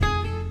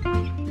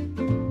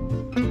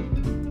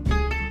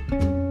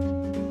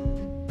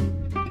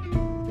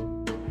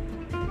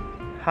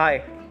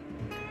Hi,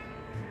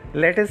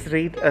 let us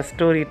read a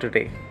story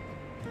today.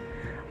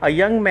 A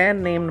young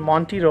man named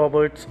Monty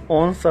Roberts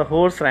owns a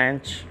horse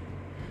ranch,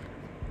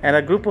 and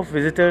a group of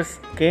visitors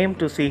came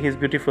to see his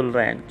beautiful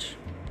ranch.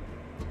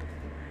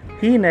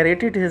 He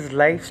narrated his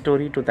life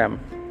story to them.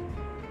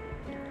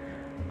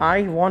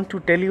 I want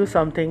to tell you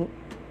something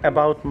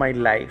about my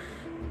life.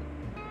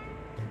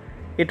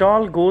 It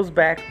all goes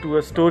back to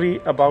a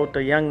story about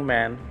a young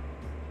man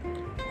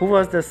who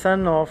was the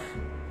son of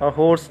a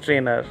horse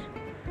trainer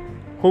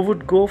who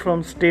would go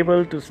from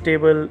stable to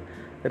stable,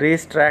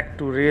 racetrack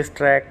to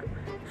racetrack,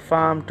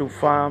 farm to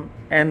farm,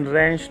 and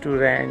ranch to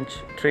ranch,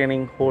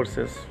 training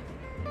horses.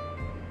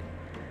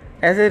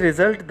 As a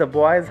result, the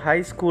boy's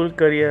high school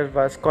career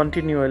was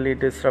continually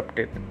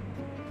disrupted.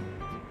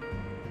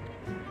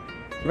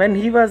 When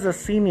he was a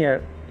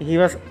senior, he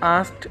was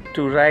asked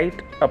to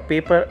write a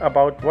paper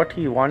about what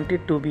he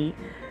wanted to be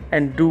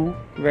and do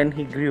when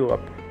he grew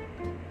up.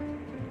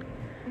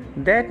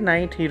 That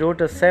night, he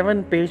wrote a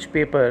 7-page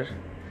paper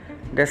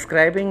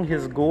describing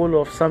his goal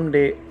of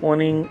someday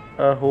owning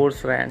a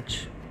horse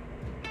ranch.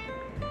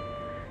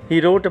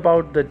 He wrote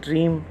about the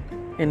dream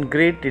in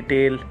great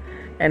detail,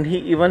 and he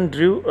even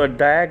drew a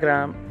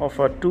diagram of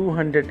a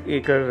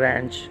 200-acre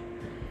ranch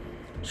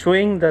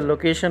showing the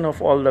location of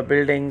all the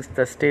buildings,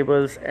 the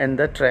stables, and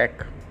the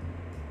track.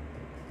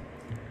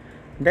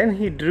 Then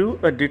he drew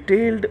a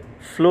detailed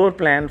floor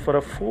plan for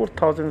a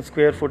 4,000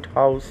 square foot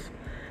house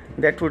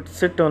that would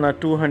sit on a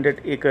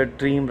 200-acre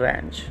dream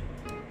ranch.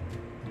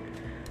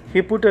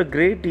 He put a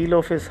great deal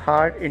of his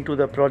heart into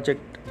the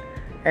project,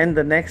 and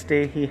the next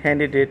day he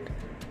handed it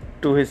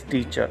to his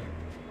teacher.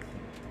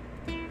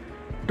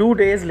 2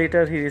 days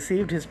later, he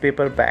received his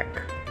paper back.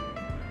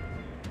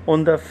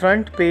 On the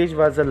front page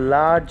was a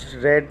large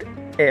red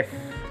F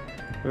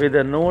with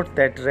a note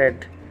that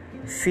read,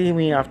 "See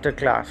me after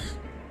class."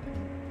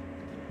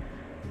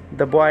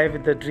 The boy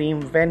with the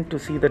dream went to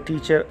see the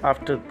teacher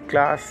after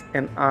class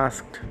and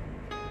asked,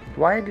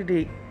 "Why did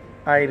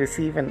I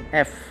receive an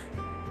F?"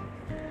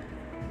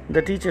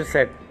 The teacher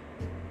said,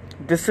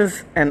 "This is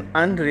an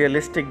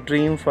unrealistic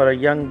dream for a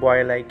young boy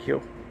like you.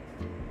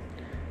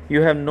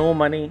 You have no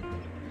money.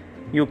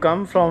 You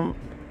come from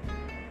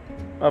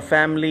a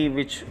family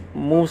which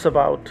moves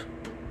about.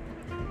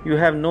 You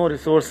have no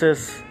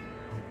resources.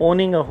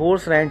 Owning a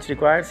horse ranch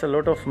requires a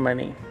lot of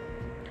money.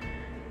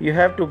 You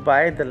have to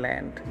buy the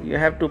land.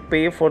 You have to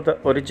pay for the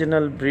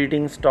original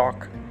breeding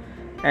stock,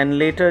 and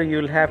later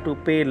you'll have to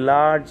pay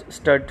large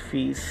stud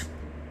fees.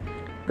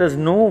 There's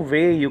no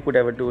way you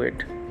could ever do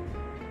it."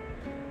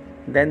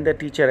 Then the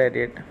teacher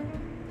added,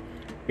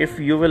 "If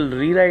you will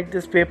rewrite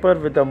this paper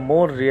with a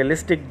more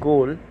realistic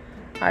goal,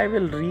 I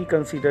will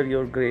reconsider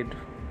your grade."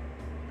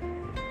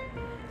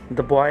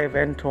 The boy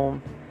went home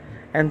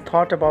and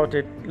thought about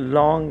it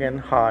long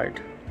and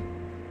hard.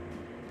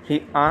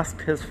 He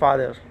asked his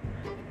father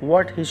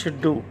what he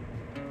should do.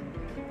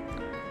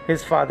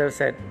 His father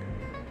said,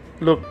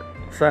 "Look,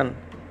 son,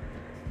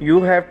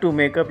 you have to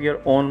make up your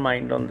own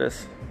mind on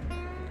this.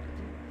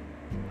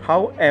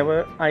 However,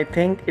 I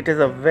think it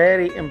is a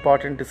very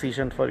important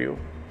decision for you."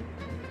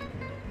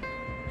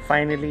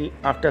 Finally,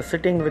 after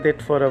sitting with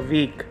it for a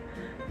week,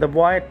 the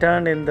boy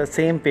turned in the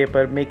same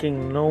paper, making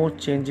no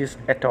changes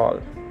at all.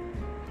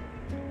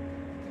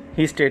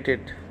 He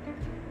stated,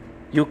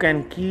 "You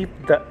can keep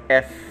the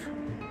F,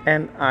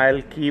 and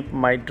I'll keep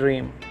my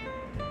dream."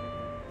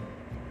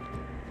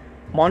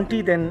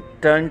 Monty then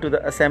turned to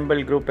the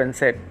assembled group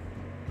and said,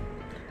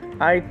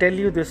 "I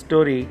tell you this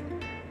story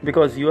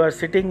because you are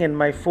sitting in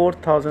my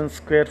 4,000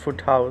 square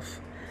foot house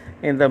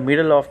in the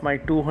middle of my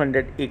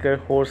 200-acre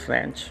horse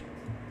ranch.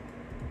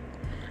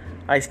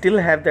 I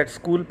still have that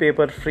school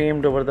paper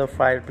framed over the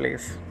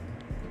fireplace."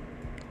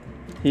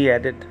 He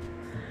added,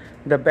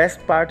 "The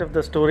best part of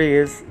the story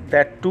is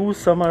that 2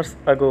 summers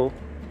ago,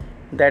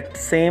 that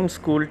same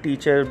school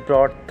teacher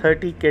brought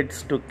 30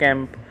 kids to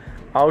camp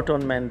out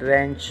on my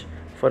ranch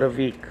for a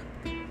week.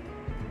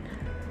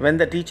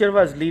 When the teacher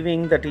was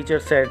leaving, the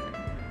teacher said,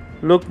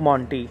 'Look,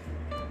 Monty,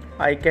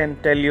 I can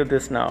tell you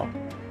this now.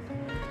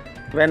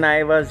 When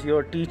I was your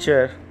teacher,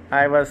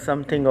 I was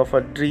something of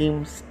a dream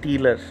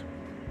stealer.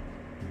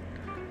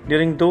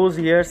 During those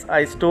years, I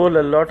stole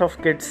a lot of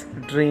kids'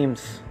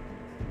 dreams.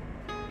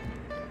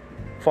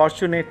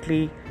 Fortunately,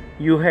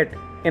 you had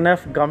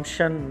enough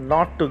gumption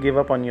not to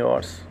give up on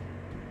yours.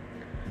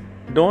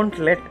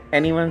 Don't let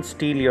anyone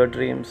steal your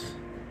dreams.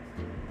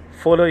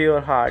 Follow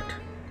your heart,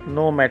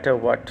 no matter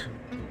what."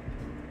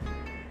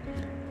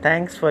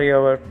 Thanks for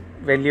your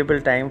valuable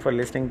time for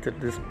listening to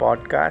this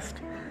podcast.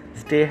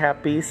 Stay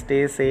happy, stay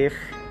safe.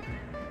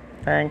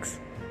 Thanks.